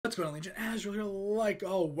What's going on, Legion? As you're like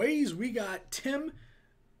always, we got Tim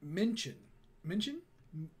Minchin. Minchin?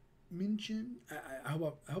 I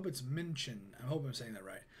hope it's Minchin. I hope I'm saying that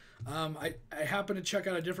right. I happened to check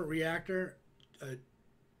out a different reactor,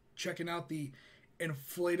 checking out the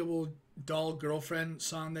inflatable doll girlfriend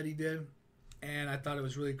song that he did, and I thought it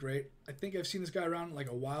was really great. I think I've seen this guy around like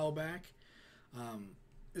a while back.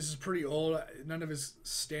 This is pretty old. None of his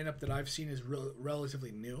stand-up that I've seen is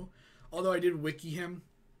relatively new, although I did wiki him.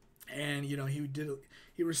 And you know, he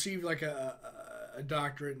received like a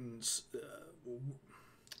doctorate in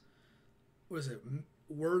what is it,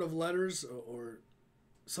 word of letters or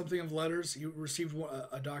something of letters. He received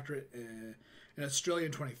a doctorate in Australia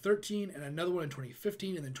in 2013 and another one in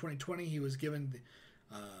 2015, and then 2020 he was given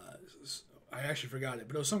I actually forgot it,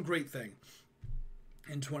 but it was some great thing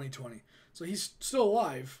in 2020. So he's still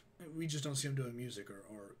alive. We just don't see him doing music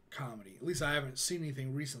or comedy. At least I haven't seen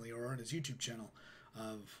anything recently or on his YouTube channel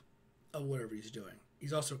of whatever he's doing.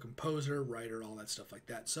 He's also a composer, writer, all that stuff like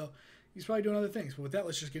that. So he's probably doing other things. But with that,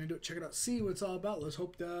 let's just get into it. Check it out. See what it's all about. Let's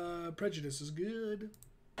hope the Prejudice is good.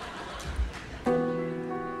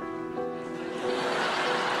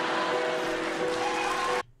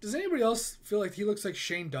 Does anybody else feel like he looks like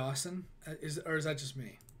Shane Dawson? Or is that just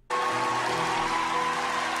me?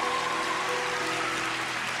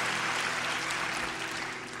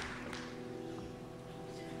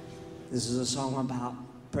 This is a song about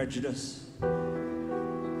prejudice and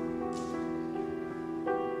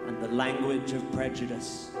the language of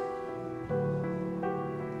prejudice.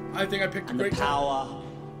 I think I picked a and great the power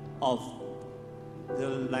of the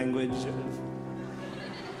language of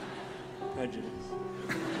prejudice.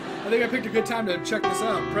 I think I picked a good time to check this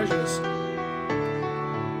out. Prejudice.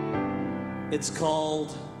 It's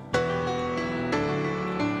called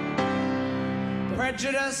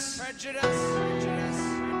Prejudice. Prejudice.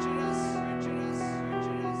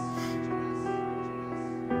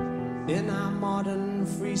 In our modern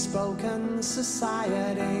free-spoken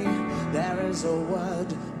society, there is a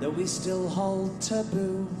word that we still hold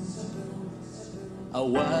taboo. A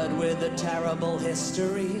word with a terrible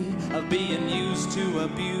history of being used to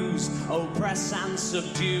abuse, oppress and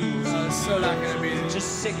subdue. So not gonna be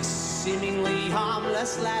just 6 seemingly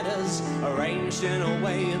harmless letters arranged in a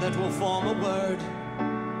way that will form a word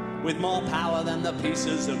with more power than the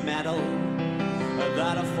pieces of metal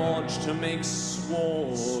that are forged to make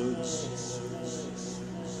swords.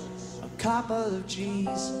 A couple of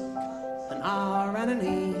G's, an R and an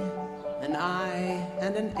E, an I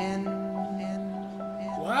and an N.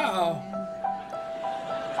 Wow.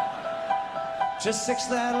 Just 6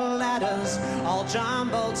 little letters all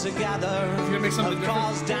jumbled together have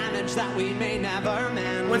caused damage that we may never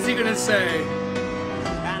mend. What's he gonna say?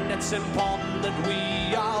 And it's important that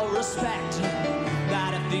we all respect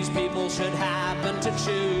that if these people should happen to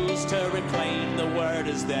choose to reclaim the word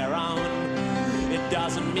as their own, it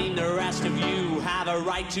doesn't mean the rest of you have a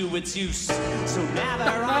right to its use. So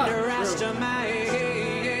never underestimate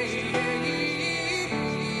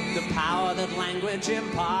the power that language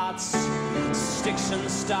imparts. Sticks and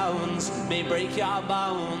stones may break your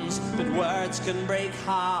bones, but words can break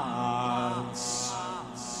hearts.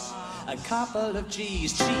 A couple of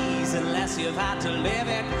G's, cheese, unless you've had to live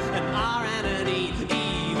it. An R and an E,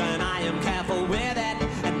 even I am careful with it.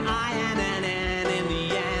 An I and an N, in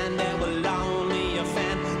the end it will only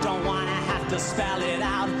offend. Don't wanna have to spell it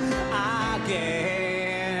out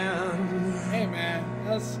again. Hey man,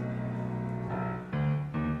 that's...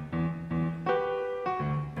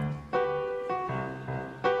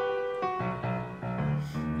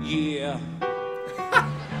 Yeah.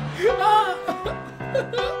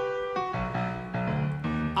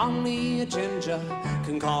 Only a ginger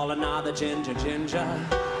can call another ginger ginger.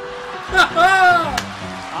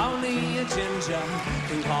 Only a ginger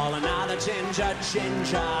can call another ginger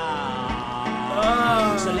ginger.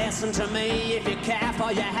 So listen to me if you care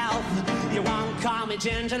for your health. You won't call me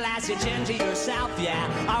ginger unless you're ginger yourself, yeah.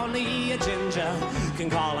 Only a ginger can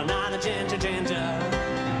call another ginger ginger.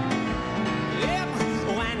 Yep,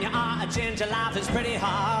 when you are a ginger, life is pretty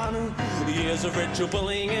hard. Years of ritual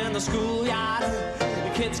bullying in the schoolyard.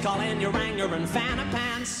 Kids calling your anger and fanny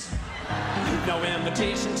pants. No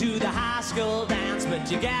invitation to the high school dance,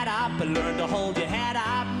 but you get up and learn to hold your head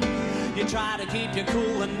up. You try to keep your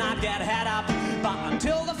cool and not get head up, but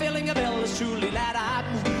until the feeling of ill is truly let up,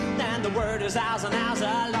 then the word is ours and ours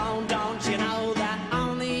alone. Don't you know that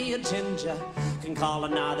only a ginger can call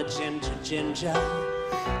another ginger ginger?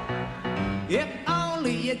 If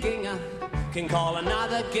only a ginger can call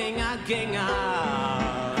another ginger ginger.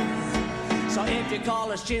 So if you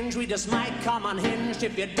call us ginge, we just might come unhinged.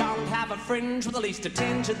 If you don't have a fringe with at least a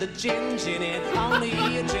tinge of the ginge in it, only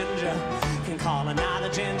a ginger can call another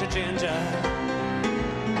ginger ginger.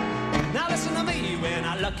 Now listen to me, we're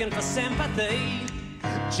not looking for sympathy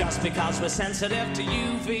just because we're sensitive to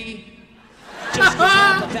UV. Just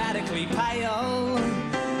because we're pathetically pale,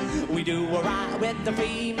 we do alright with the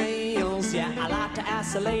females. Yeah, I like to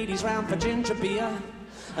ask the ladies round for ginger beer,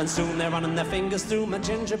 and soon they're running their fingers through my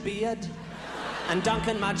ginger beard and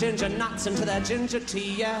dunking my ginger nuts into their ginger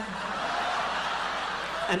tea, yeah.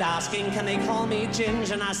 And asking, can they call me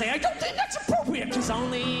Ginger? And I say, I don't think that's appropriate, because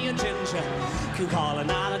only a ginger can call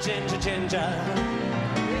another ginger ginger.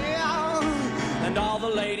 Yeah. And all the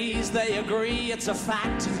ladies, they agree it's a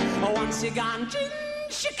fact. Once you're gone ginger,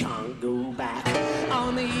 you can't go back.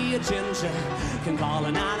 Only a ginger can call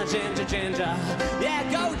another ginger ginger. Yeah,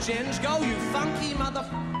 go Ginge, go you funky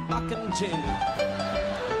motherfucking ginger.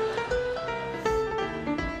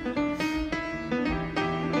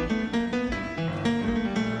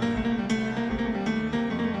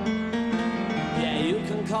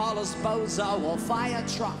 Call us bozo or fire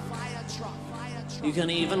truck. You can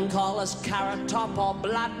even call us carrot top or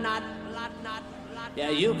blood nut.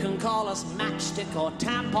 Yeah, you can call us matchstick or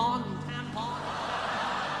tampon.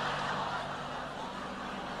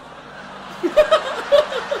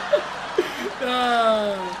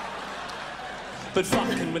 But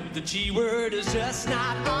fucking with the G word is just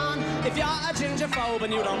not on. If you're a gingerphobe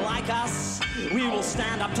and you don't like us, we will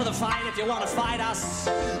stand up to the fight if you want to fight us.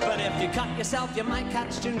 But if you cut yourself, you might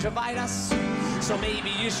catch gingivitis. So maybe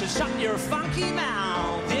you should shut your funky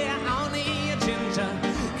mouth. Yeah, only a ginger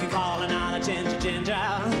can call another ginger ginger.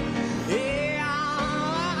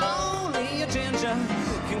 Yeah, only a ginger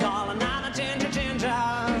can call another ginger ginger.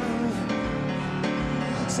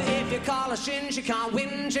 See, if you call us ginge, you can't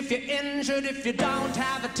whinge if you're injured. If you don't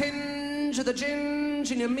have a tinge of the ginge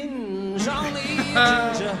in your minge, only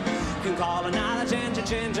a ginger can call another ginger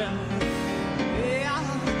ginger.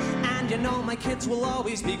 Yeah, and you know my kids will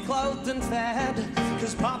always be clothed and fed,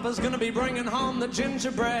 cause Papa's gonna be bringing home the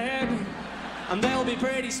gingerbread. And they'll be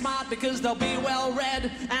pretty smart because they'll be well read.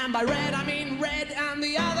 And by red, I mean red and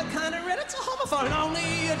the other kind of red. It's a homophone.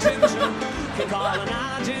 Only a ginger can call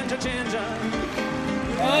another ginger ginger.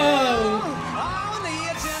 Oh! Only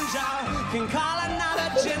a ginger can call another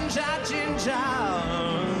ginger ginger.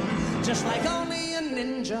 Just like only a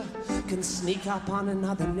ninja can sneak up on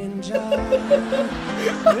another ninja.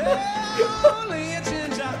 Yeah, only a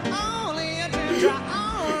ginger, only a ginger,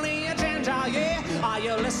 only a ginger, yeah. Are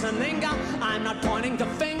you listening? I'm not pointing the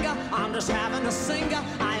finger, I'm just having a singer.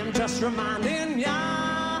 I am just reminding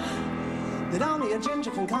ya that only a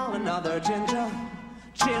ginger can call another ginger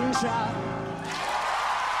ginger.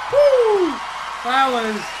 Woo!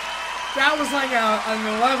 That was like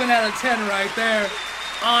an 11 out of 10 right there.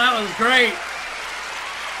 Oh, that was great.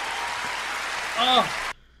 Oh,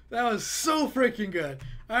 that was so freaking good.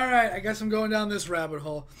 All right, I guess I'm going down this rabbit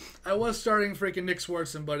hole. I was starting freaking Nick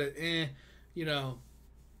Swartzen, but you know,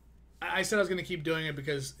 I said I was going to keep doing it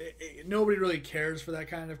because nobody really cares for that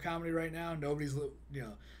kind of comedy right now. Nobody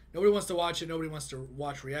wants to watch it. Nobody wants to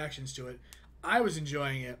watch reactions to it. I was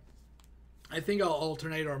enjoying it. I think I'll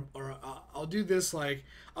alternate or I'll do this. Like,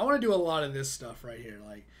 I want to do a lot of this stuff right here.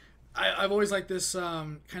 Like, I've always liked this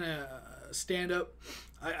kind of stand-up.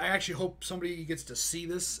 I actually hope somebody gets to see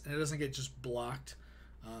this and it doesn't get just blocked,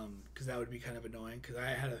 because that would be kind of annoying, because I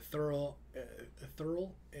had a thorough,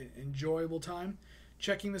 enjoyable time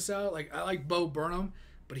checking this out. Like, I like Bo Burnham,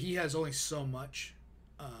 but he has only so much,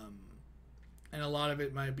 and a lot of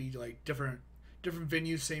it might be like different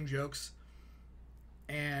venues, same jokes.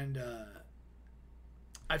 And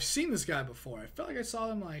I've seen this guy before. I felt like I saw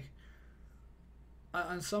him like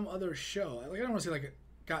on some other show. Like, I don't want to say like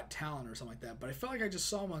Got Talent or something like that, but I felt like I just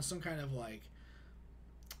saw him on some kind of like,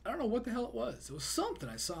 I don't know what the hell it was. It was something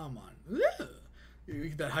I saw him on. Ugh. You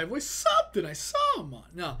get that high voice. Something I saw him on.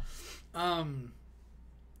 No.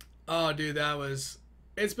 Oh, dude,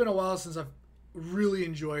 it's been a while since I've really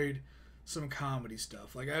enjoyed some comedy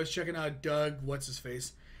stuff. Like, I was checking out Doug, what's his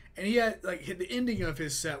face, and he had like the ending of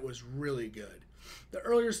his set was really good. The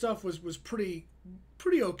earlier stuff was pretty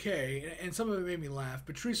okay, and some of it made me laugh.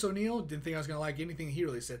 Patrice O'Neal, didn't think I was gonna like anything he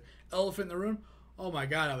really said. Elephant in the Room, oh my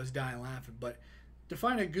god, I was dying laughing. But to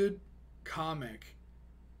find a good comic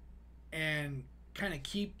and kind of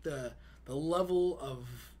keep the level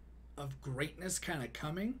of greatness kind of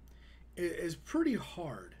coming is pretty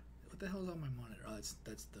hard. What the hell is on my monitor? Oh, that's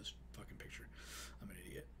the fucking picture. I'm an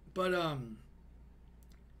idiot. But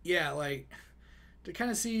yeah, like, to kind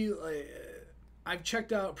of see, like, I've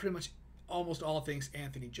checked out pretty much almost all things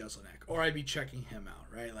Anthony Jeselnik, or I'd be checking him out,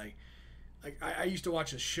 right? Like, like I used to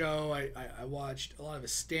watch a show. I watched a lot of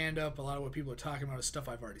his stand-up. A lot of what people are talking about is stuff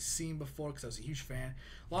I've already seen before because I was a huge fan.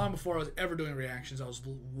 Long before I was ever doing reactions, I was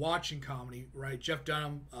watching comedy, right? Jeff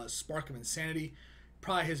Dunham, Spark of Insanity,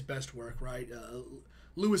 probably his best work, right?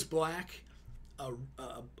 Lewis Black,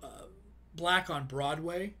 Black on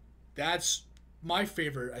Broadway. That's my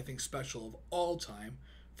favorite, I think, special of all time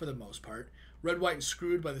for the most part. Red, White, and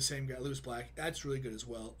Screwed by the same guy, Lewis Black. That's really good as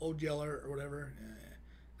well. Old Yeller or whatever,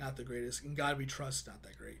 not the greatest. In God We Trust, not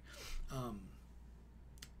that great.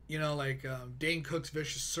 Dane Cook's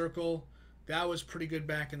Vicious Circle. That was pretty good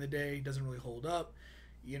back in the day. Doesn't really hold up.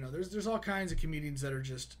 There's all kinds of comedians that are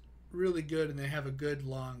just really good, and they have a good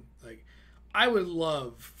long, like, I would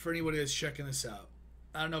love for anybody that's checking this out.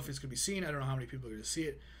 I don't know if it's going to be seen. I don't know how many people are going to see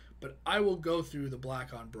it, but I will go through the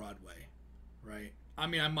Black on Broadway, right? I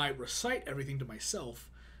mean, I might recite everything to myself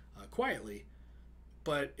quietly,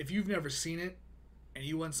 but if you've never seen it and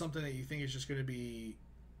you want something that you think is just going to be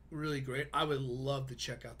really great, I would love to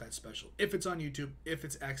check out that special. If it's on YouTube, if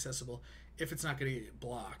it's accessible, if it's not going to get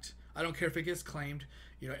blocked. I don't care if it gets claimed.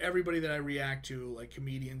 Everybody that I react to, like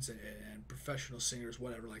comedians and professional singers,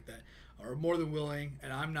 whatever like that, are more than willing,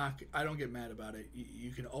 and I don't get mad about it.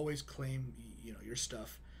 You can always claim, your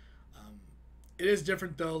stuff. It is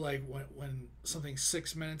different though, like when something's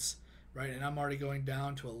 6 minutes, right, and I'm already going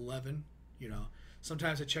down to 11.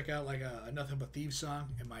 Sometimes I check out like a Nothing But Thieves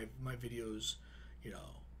song, and my video's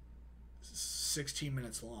 16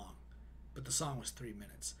 minutes long, but the song was 3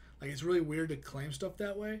 minutes. Like, it's really weird to claim stuff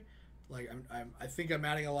that way. Like, I think I'm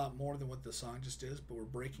adding a lot more than what the song just is, but we're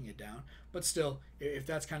breaking it down. But still, if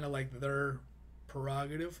that's kind of like their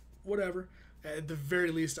prerogative, whatever. At the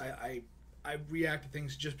very least, I react to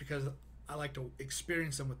things just because I like to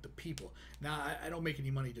experience them with the people. Now, I don't make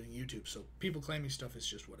any money doing YouTube, so people claiming stuff is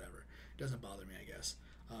just whatever. It doesn't bother me, I guess.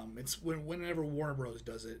 It's whenever Warner Bros.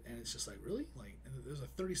 Does it, and it's just like, really? Like, there's a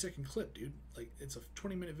 30-second clip, dude. Like, it's a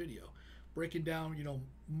 20-minute video breaking down,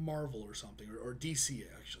 Marvel or something, or DC,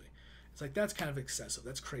 actually. It's like, that's kind of excessive.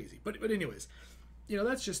 That's crazy. But anyways,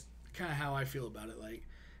 that's just kind of how I feel about it. Like,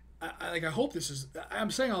 I hope this is...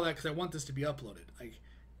 I'm saying all that because I want this to be uploaded. Like,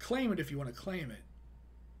 claim it if you want to claim it.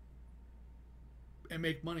 And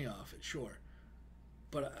make money off it, sure.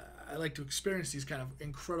 But I like to experience these kind of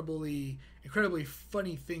incredibly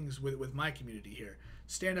funny things with my community here.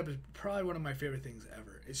 Stand-up is probably one of my favorite things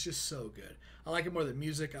ever. It's just so good. I like it more than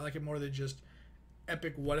music. I like it more than just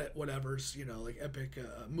epic whatevers, like epic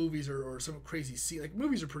movies or some crazy scene. Like,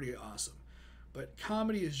 movies are pretty awesome. But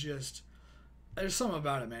comedy is just... There's something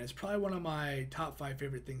about it, man. It's probably one of my top 5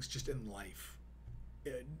 favorite things just in life.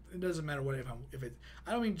 It doesn't matter what if it...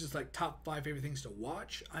 I don't mean just like top 5 favorite things to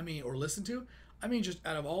watch. I mean, or listen to. I mean, just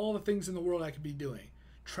out of all the things in the world I could be doing.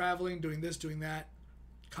 Traveling, doing this, doing that.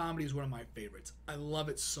 Comedy is one of my favorites. I love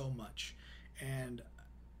it so much. And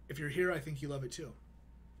if you're here, I think you love it too.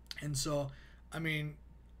 And so, I mean,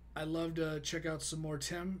 I'd love to check out some more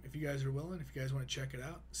Tim if you guys are willing. If you guys want to check it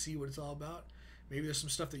out, see what it's all about. Maybe there's some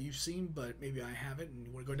stuff that you've seen, but maybe I haven't, and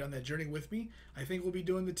you want to go down that journey with me. I think we'll be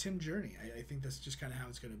doing the Tim journey. I think that's just kind of how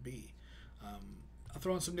it's going to be. I'll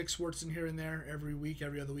throw in some Nick Swartz in here and there every week,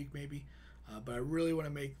 every other week maybe. But I really want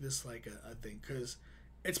to make this like a thing because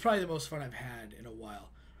it's probably the most fun I've had in a while.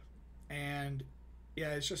 And yeah,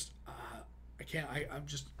 it's just I'm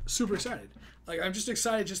just super excited. Like, I'm just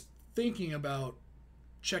excited just thinking about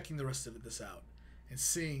checking the rest of this out and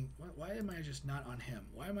seeing why am I just not on him?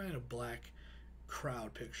 Why am I in a black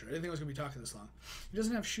crowd picture? I didn't think I was gonna be talking this long. He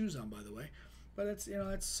doesn't have shoes on, by the way, but that's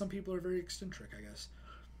that's some people are very eccentric, I guess.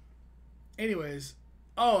 Anyways,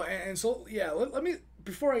 and so yeah, let me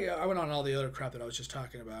before I went on all the other crap that I was just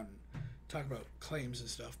talking about and talking about claims and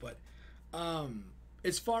stuff, but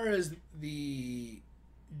as far as the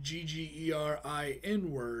GGERIN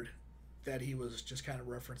word that he was just kind of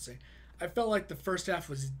referencing, I felt like the first half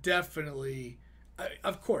was definitely,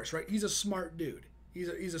 of course, right? He's a smart dude.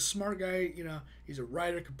 He's a smart guy. He's a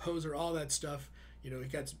writer, composer, all that stuff. He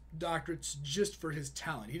got doctorates just for his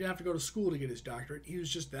talent. He didn't have to go to school to get his doctorate. He was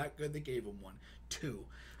just that good. They gave him one, too.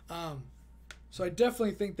 So I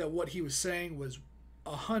definitely think that what he was saying was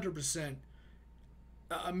 100%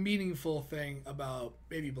 a meaningful thing about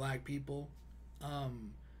maybe black people.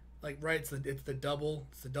 Like, right, it's the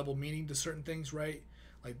double meaning to certain things, right?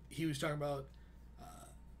 Like, he was talking about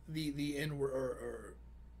the N word, or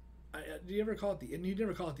did he ever call it the? He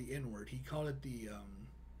never called it the N word. He called it the.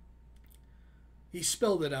 He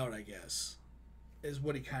spelled it out, I guess, is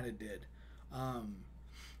what he kind of did.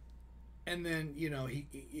 And then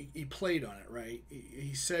he played on it, right?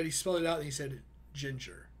 He said he spelled it out, and he said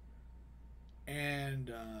ginger,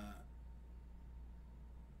 and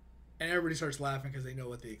everybody starts laughing because they know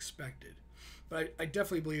what they expected. But I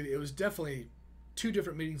definitely believe it was definitely two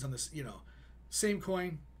different meanings on this, you know, same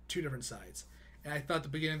coin, two different sides. And I thought the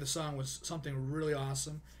beginning of the song was something really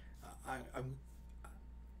awesome.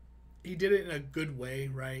 He did it in a good way,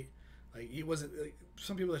 right? Like, he wasn't like,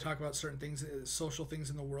 some people that talk about certain things, social things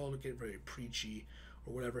in the world, get very preachy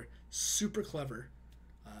or whatever. Super clever,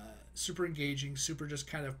 super engaging, super just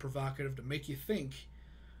kind of provocative to make you think.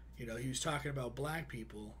 You know, he was talking about black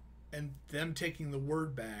people and them taking the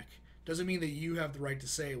word back doesn't mean that you have the right to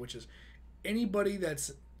say it, which is anybody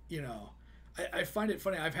that's, you know, I find it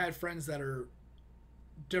funny. I've had friends that are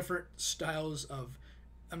different styles of,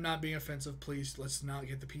 I'm not being offensive, please, let's not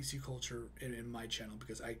get the PC culture in my channel,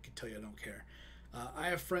 because I can tell you I don't care. I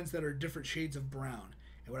have friends that are different shades of brown.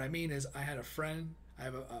 And what I mean is, I have a friend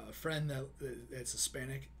that's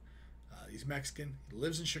Hispanic, he's Mexican, he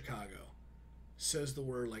lives in Chicago, says the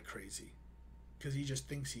word like crazy, because he just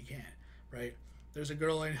thinks he can, right? There's a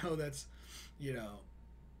girl I know that's, you know,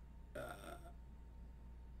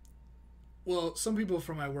 well, some people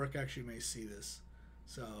from my work actually may see this.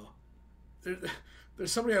 So,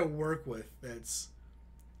 there's somebody I work with that's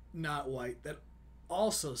not white that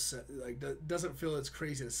also doesn't feel it's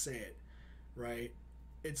crazy to say it, right?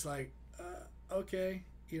 It's like, okay,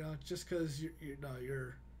 you know, just because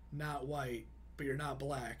you're not white, but you're not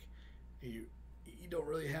black, you don't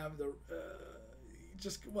really have the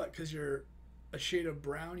just what, because you're a shade of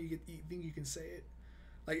brown, you think you can say it?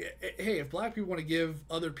 Like, hey, if black people want to give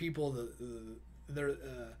other people their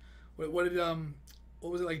what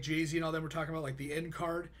was it, like Jay-Z and all them were talking about, like the N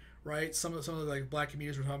card, right? Some of the like black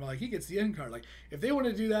communities were talking about, like, he gets the N card. Like, if they want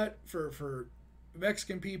to do that for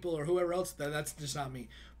Mexican people or whoever else, that's just not me.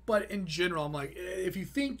 But in general, I'm like, if you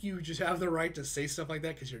think you just have the right to say stuff like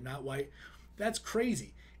that because you're not white, that's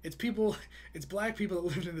crazy. It's black people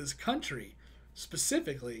that lived in this country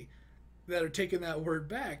specifically that are taking that word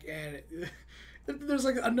back. And there's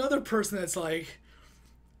like another person that's like,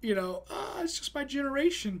 you know, it's just my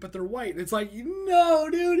generation, but they're white. It's like, no,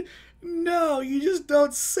 dude, no, you just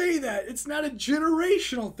don't say that. It's not a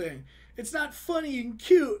generational thing. It's not funny and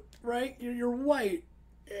cute, right? You're white,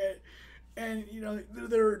 and you know,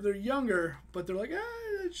 they're younger, but they're like,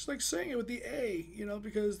 just like saying it with the A, you know,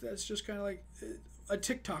 because that's just kind of like a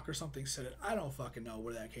TikTok or something said it. I don't fucking know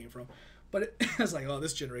where that came from, but it's like, oh,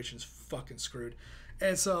 this generation's fucking screwed.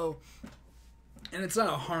 And so, and it's not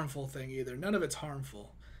a harmful thing either. None of it's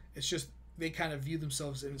harmful. It's just they kind of view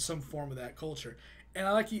themselves in some form of that culture. And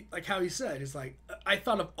I like how he said, it's like, I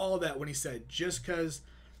thought of all that when he said, just because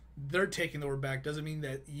they're taking the word back doesn't mean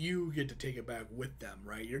that you get to take it back with them,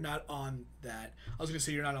 right? You're not on that. I was gonna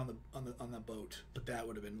say you're not on the boat, but that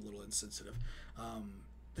would have been a little insensitive.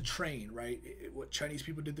 The train, right? What Chinese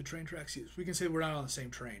people did the train tracks. We can say we're not on the same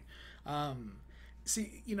train.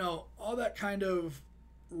 See, you know, all that kind of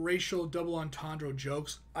racial double entendre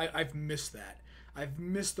jokes. I've missed that. I've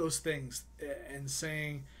missed those things, and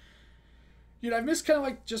saying, you know, I've missed kind of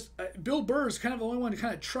like just Bill Burr's kind of the only one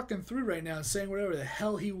kind of trucking through right now and saying whatever the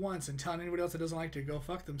hell he wants and telling anybody else that doesn't like to go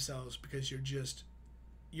fuck themselves because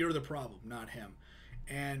you're the problem, not him.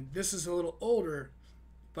 And this is a little older,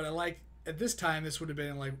 but I like, at this time, this would have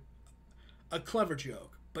been like a clever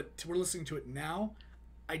joke, but we're listening to it now.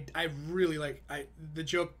 I really like, the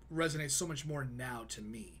joke resonates so much more now to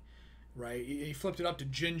me. Right, he flipped it up to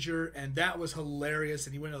ginger, and that was hilarious.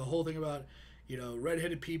 And he went into the whole thing about, you know,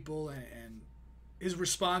 redheaded people, and his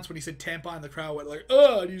response when he said tampon, the crowd went like,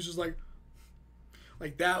 oh, and he was just like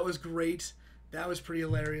that was great. That was pretty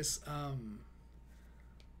hilarious.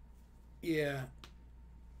 Yeah,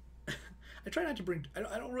 I try not to bring.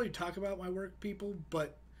 I don't really talk about my work people,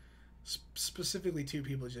 but specifically two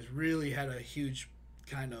people just really had a huge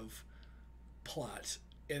kind of plot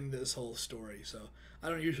in this whole story. So I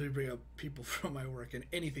don't usually bring up people from my work in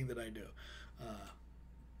anything that I do.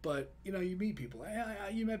 But, you know, you meet people.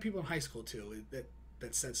 You met people in high school, too,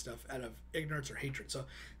 that said stuff out of ignorance or hatred. So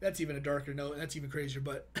that's even a darker note, and that's even crazier.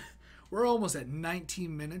 But we're almost at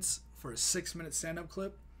 19 minutes for a 6-minute stand-up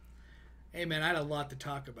clip. Hey, man, I had a lot to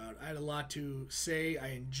talk about. I had a lot to say. I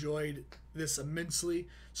enjoyed this immensely.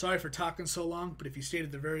 Sorry for talking so long, but if you stayed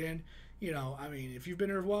at the very end, you know, I mean, if you've been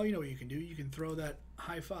here a while, you know what you can do. You can throw that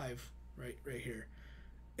high five right here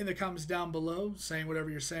in the comments down below, saying whatever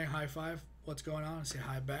you're saying, high five, what's going on, and say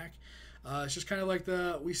hi back. It's just kind of like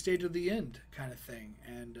the we stayed to the end kind of thing,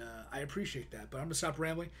 and I appreciate that. But I'm going to stop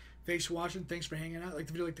rambling. Thanks for watching. Thanks for hanging out. Like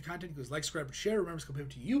the video, like the content, goes like, subscribe, and share. Remember, it's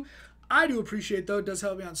completely to you. I do appreciate, though. It does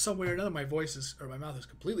help me out some way or another. My mouth is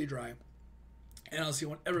completely dry. And I'll see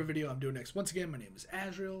you on every video I'm doing next. Once again, my name is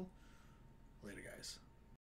Azriel.